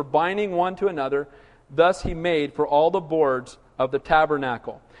 tenons for binding one to another. Thus He made for all the boards of the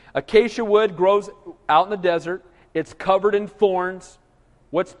tabernacle. Acacia wood grows out in the desert. It's covered in thorns.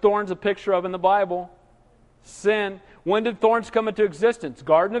 What's thorns a picture of in the Bible? Sin. When did thorns come into existence?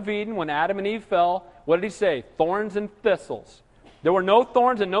 Garden of Eden, when Adam and Eve fell. What did He say? Thorns and thistles. There were no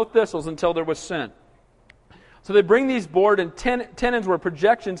thorns and no thistles until there was sin. So they bring these board, and tenons were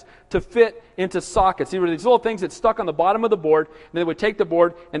projections to fit into sockets. These were these little things that stuck on the bottom of the board, and they would take the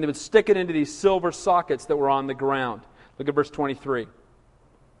board and they would stick it into these silver sockets that were on the ground. Look at verse 23.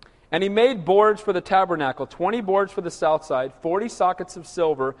 And He made boards for the tabernacle, 20 boards for the south side, 40 sockets of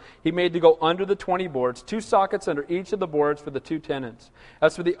silver He made to go under the 20 boards, 2 sockets under each of the boards for the 2 tenons.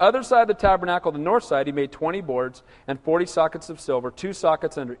 As for the other side of the tabernacle, the north side, He made 20 boards and 40 sockets of silver, 2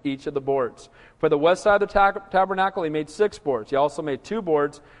 sockets under each of the boards. For the west side of the tabernacle, He made 6 boards. He also made 2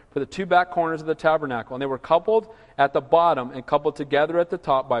 boards for the 2 back corners of the tabernacle. And they were coupled at the bottom and coupled together at the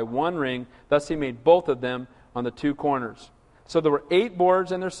top by one ring. Thus He made both of them on the 2 corners. So there were 8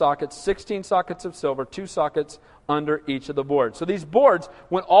 boards in their sockets, 16 sockets of silver, 2 sockets under each of the boards. So these boards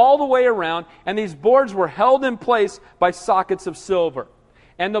went all the way around, and these boards were held in place by sockets of silver.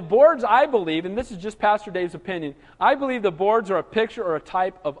 And the boards, I believe, and this is just Pastor Dave's opinion, I believe the boards are a picture or a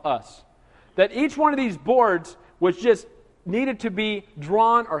type of us. That each one of these boards was just needed to be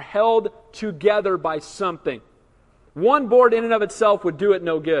drawn or held together by something. One board in and of itself would do it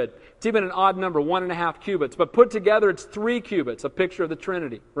no good. It's even an odd number, 1.5 cubits. But put together, it's 3 cubits, a picture of the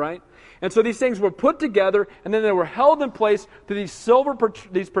Trinity, right? And so these things were put together, and then they were held in place through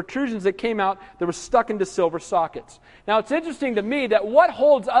these protrusions that came out that were stuck into silver sockets. Now, it's interesting to me that what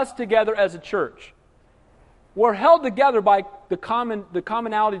holds us together as a church? We're held together by the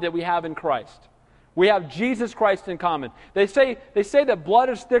commonality that we have in Christ. We have Jesus Christ in common. They say that blood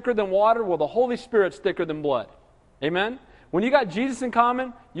is thicker than water. Well, the Holy Spirit's thicker than blood. Amen? When you got Jesus in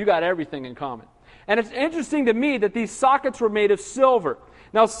common, you got everything in common. And it's interesting to me that these sockets were made of silver.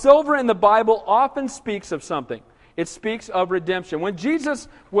 Now, silver in the Bible often speaks of something. It speaks of redemption. When Jesus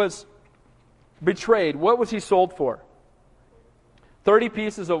was betrayed, what was He sold for? 30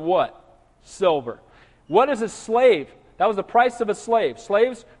 pieces of what? Silver. What is a slave? That was the price of a slave.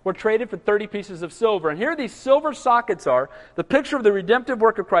 Slaves were traded for 30 pieces of silver. And here these silver sockets are, the picture of the redemptive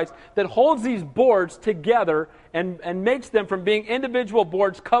work of Christ that holds these boards together and makes them from being individual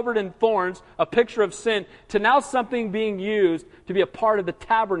boards covered in thorns, a picture of sin, to now something being used to be a part of the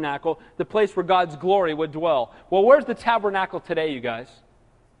tabernacle, the place where God's glory would dwell. Well, where's the tabernacle today, you guys?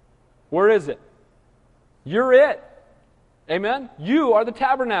 Where is it? You're it. Amen? You are the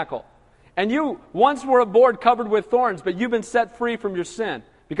tabernacle. And you once were a board covered with thorns, but you've been set free from your sin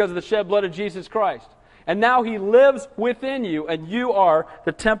because of the shed blood of Jesus Christ. And now He lives within you, and you are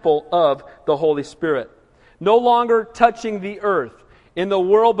the temple of the Holy Spirit. No longer touching the earth, in the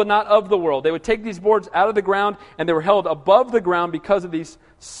world but not of the world. They would take these boards out of the ground, and they were held above the ground because of these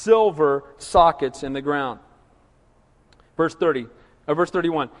silver sockets in the ground. Verse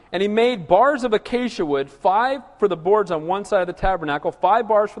 31. And He made bars of acacia wood, 5 for the boards on one side of the tabernacle, 5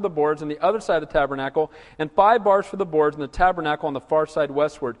 bars for the boards on the other side of the tabernacle, and 5 bars for the boards in the tabernacle on the far side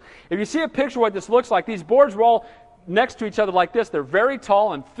westward. If you see a picture of what this looks like, these boards were all next to each other like this. They're very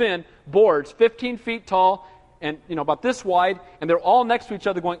tall and thin boards, 15 feet tall and about this wide, and they're all next to each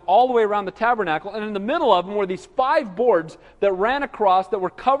other going all the way around the tabernacle. And in the middle of them were these 5 boards that ran across that were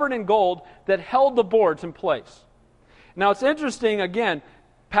covered in gold that held the boards in place. Now, it's interesting, again,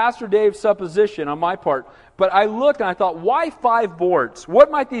 Pastor Dave's supposition on my part, but I looked and I thought, why 5 boards?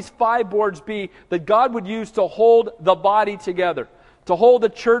 What might these 5 boards be that God would use to hold the body together, to hold the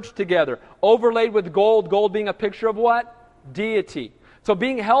church together, overlaid with gold, gold being a picture of what? Deity. So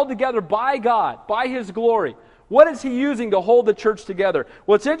being held together by God, by His glory. What is He using to hold the church together?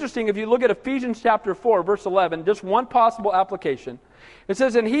 Well, it's interesting, if you look at Ephesians chapter 4, verse 11, just one possible application. It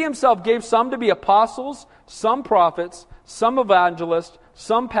says, and He Himself gave some to be apostles, some prophets, some evangelists,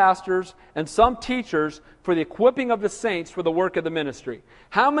 some pastors, and some teachers for the equipping of the saints for the work of the ministry.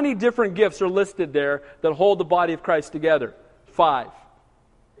 How many different gifts are listed there that hold the body of Christ together? 5.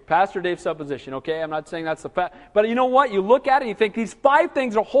 Pastor Dave's supposition, okay? I'm not saying that's the fact. But you know what? You look at it and you think these 5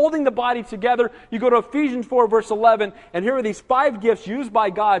 things are holding the body together. You go to Ephesians 4, verse 11, and here are these 5 gifts used by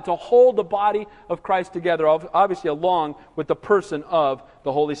God to hold the body of Christ together, obviously along with the person of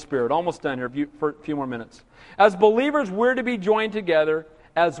the Holy Spirit. Almost done here for a few more minutes. As believers, we're to be joined together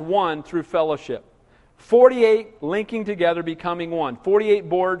as one through fellowship. 48 linking together, becoming one. 48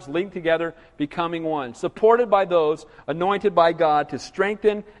 boards linked together, becoming one. Supported by those anointed by God to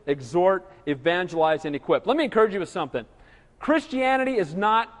strengthen, exhort, evangelize, and equip. Let me encourage you with something. Christianity is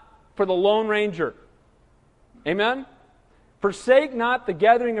not for the Lone Ranger. Amen? Forsake not the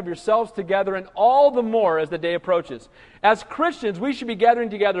gathering of yourselves together, and all the more as the day approaches. As Christians, we should be gathering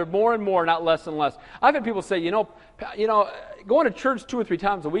together more and more, not less and less. I've had people say, you know, going to church 2 or 3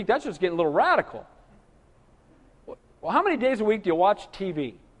 times a week, that's just getting a little radical. Well, how many days a week do you watch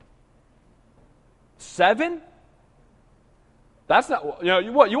TV? 7? That's not,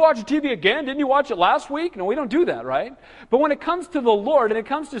 you watch TV again? Didn't you watch it last week? No, we don't do that, right? But when it comes to the Lord and it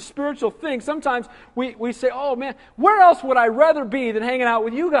comes to spiritual things, sometimes we say, oh man, where else would I rather be than hanging out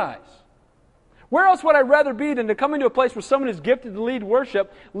with you guys? Where else would I rather be than to come into a place where someone who's gifted to lead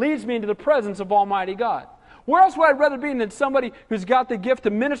worship leads me into the presence of Almighty God? Where else would I rather be than somebody who's got the gift to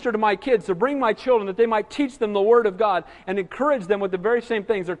minister to my kids, to bring my children, that they might teach them the Word of God and encourage them with the very same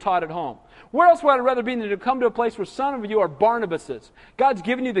things they're taught at home? Where else would I rather be than to come to a place where some of you are Barnabases? God's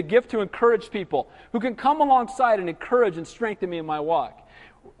given you the gift to encourage people who can come alongside and encourage and strengthen me in my walk.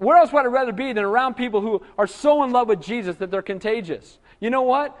 Where else would I rather be than around people who are so in love with Jesus that they're contagious? You know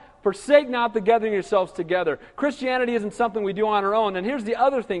what? Forsake not the gathering yourselves together. Christianity isn't something we do on our own. And here's the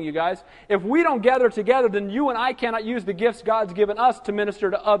other thing, you guys. If we don't gather together, then you and I cannot use the gifts God's given us to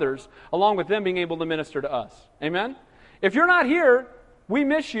minister to others, along with them being able to minister to us. Amen? If you're not here, we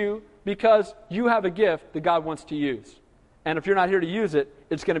miss you because you have a gift that God wants to use. And if you're not here to use it,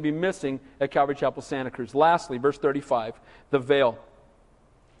 it's going to be missing at Calvary Chapel, Santa Cruz. Lastly, verse 35, the veil.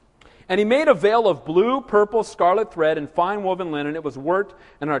 And he made a veil of blue, purple, scarlet thread and fine woven linen. It was worked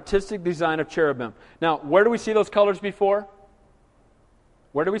in an artistic design of cherubim. Now, where do we see those colors before?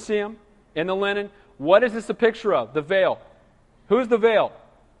 Where do we see them? In the linen. What is this a picture of? The veil. Who's the veil?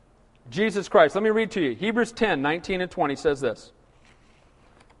 Jesus Christ. Let me read to you. Hebrews 10, 19 and 20 says this.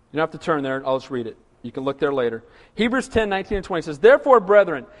 You don't have to turn there. I'll just read it. You can look there later. Hebrews 10, 19 and 20 says, therefore,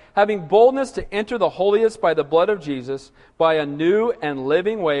 brethren, having boldness to enter the holiest by the blood of Jesus, by a new and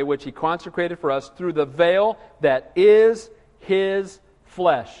living way which He consecrated for us through the veil that is His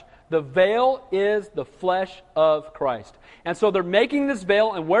flesh. The veil is the flesh of Christ. And so they're making this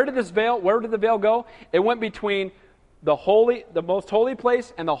veil, and where did the veil go? It went between the most holy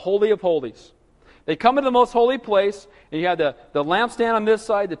place and the Holy of Holies. They come into the most holy place, and you have the lampstand on this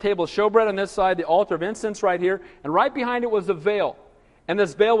side, the table of showbread on this side, the altar of incense right here, and right behind it was the veil. And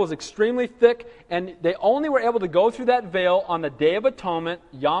this veil was extremely thick, and they only were able to go through that veil on the Day of Atonement,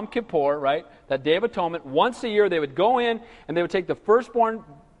 Yom Kippur, right? That Day of Atonement. Once a year, they would go in, and they would take the firstborn,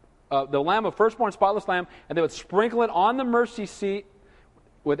 the lamb of firstborn spotless lamb, and they would sprinkle it on the mercy seat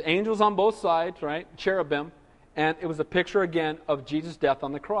with angels on both sides, right? Cherubim. And it was a picture, again, of Jesus' death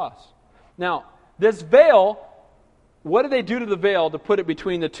on the cross. Now, this veil, what did they do to the veil to put it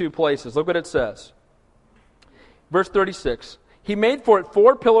between the two places? Look what it says. Verse 36. He made for it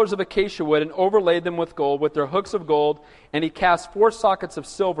 4 pillars of acacia wood and overlaid them with gold, with their hooks of gold, and he cast 4 sockets of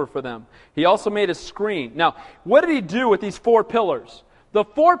silver for them. He also made a screen. Now, what did he do with these 4 pillars? The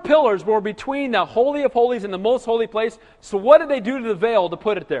 4 pillars were between the Holy of Holies and the most holy place. So what did they do to the veil to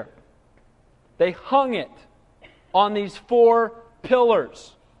put it there? They hung it on these 4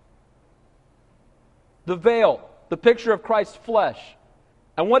 pillars. The veil, the picture of Christ's flesh.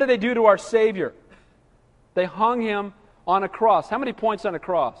 And what did they do to our Savior? They hung Him on a cross. How many points on a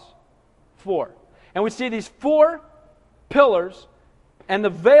cross? 4. And we see these 4 pillars, and the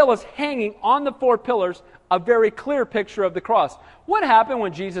veil is hanging on the 4 pillars, a very clear picture of the cross. What happened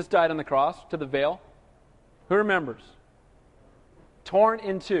when Jesus died on the cross to the veil? Who remembers? Torn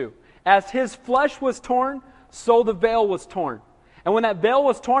in two. As His flesh was torn, so the veil was torn. And when that veil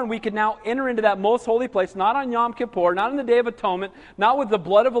was torn, we could now enter into that most holy place, not on Yom Kippur, not on the Day of Atonement, not with the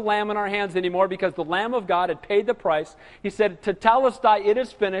blood of a lamb in our hands anymore, because the Lamb of God had paid the price. He said, Tetelestai, it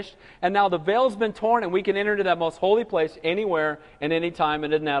is finished, and now the veil has been torn, and we can enter into that most holy place anywhere and anytime,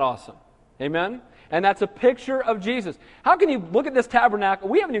 and isn't that awesome? Amen? And that's a picture of Jesus. How can you look at this tabernacle?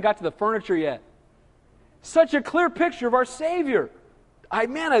 We haven't even got to the furniture yet. Such a clear picture of our Savior. I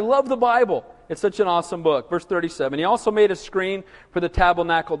love the Bible. It's such an awesome book. Verse 37, he also made a screen for the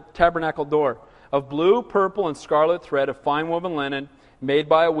tabernacle door of blue, purple, and scarlet thread of fine woven linen made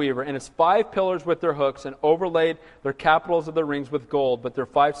by a weaver, and its 5 pillars with their hooks, and overlaid their capitals of the rings with gold, but their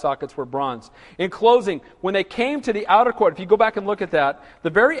 5 sockets were bronze. In closing, when they came to the outer court, if you go back and look at that, the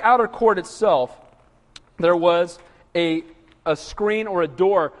very outer court itself, there was a screen or a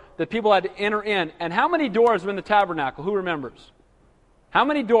door that people had to enter in. And how many doors were in the tabernacle? Who remembers? How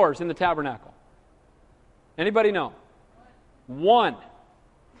many doors in the tabernacle? Anybody know? 1.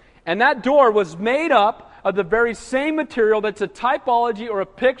 And that door was made up of the very same material that's a typology or a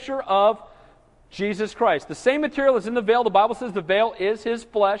picture of Jesus Christ. The same material is in the veil. The Bible says the veil is His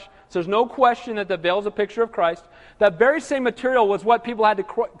flesh. So there's no question that the veil is a picture of Christ. That very same material was what people had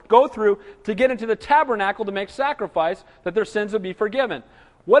to go through to get into the tabernacle to make sacrifice, that their sins would be forgiven.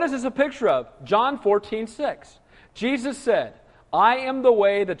 What is this a picture of? John 14:6. Jesus said, I am the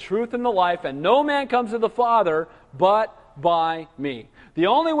way, the truth, and the life, and no man comes to the Father but by me. The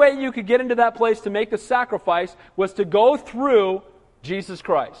only way you could get into that place to make the sacrifice was to go through Jesus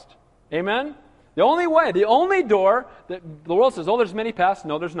Christ. Amen? The only way, the only door, that the world says, there's many paths.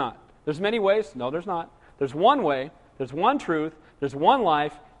 No, there's not. There's many ways. No, there's not. There's one way, there's one truth, there's one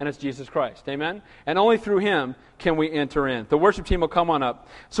life, and it's Jesus Christ. Amen? And only through Him can we enter in. The worship team will come on up.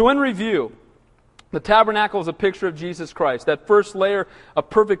 So in review, the tabernacle is a picture of Jesus Christ. That first layer, a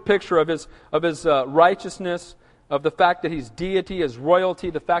perfect picture of His righteousness, of the fact that He's deity, His royalty,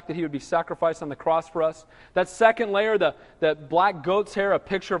 the fact that He would be sacrificed on the cross for us. That second layer, that black goat's hair, a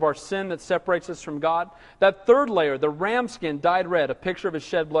picture of our sin that separates us from God. That third layer, the ram skin dyed red, a picture of His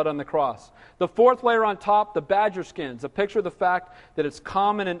shed blood on the cross. The fourth layer on top, the badger skins, a picture of the fact that it's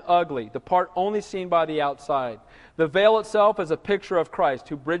common and ugly, the part only seen by the outside. The veil itself is a picture of Christ,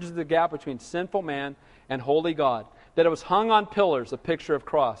 who bridges the gap between sinful man and holy God. That it was hung on pillars, a picture of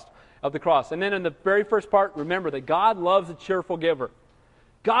the cross. And then in the very first part, remember that God loves a cheerful giver.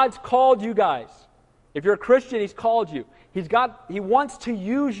 God's called you guys. If you're a Christian, He's called you. He wants to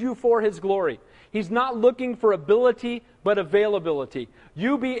use you for His glory. He's not looking for ability, but availability.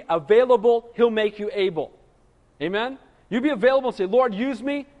 You be available, He'll make you able. Amen? You be available and say, Lord, use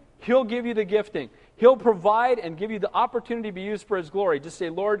me. He'll give you the gifting. He'll provide and give you the opportunity to be used for His glory. Just say,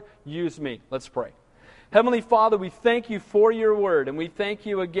 Lord, use me. Let's pray. Heavenly Father, we thank You for Your word, and we thank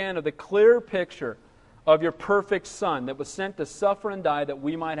You again of the clear picture of Your perfect Son that was sent to suffer and die that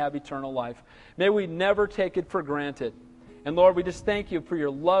we might have eternal life. May we never take it for granted. And Lord, we just thank You for Your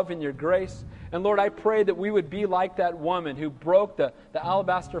love and Your grace. And Lord, I pray that we would be like that woman who broke the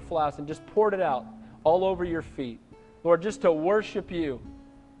alabaster flask and just poured it out all over Your feet. Lord, just to worship You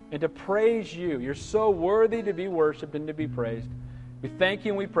and to praise You. You're so worthy to be worshiped and to be praised. We thank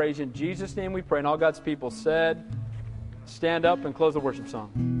You and we praise You. In Jesus' name we pray. And all God's people said, stand up and close the worship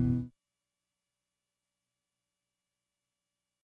song.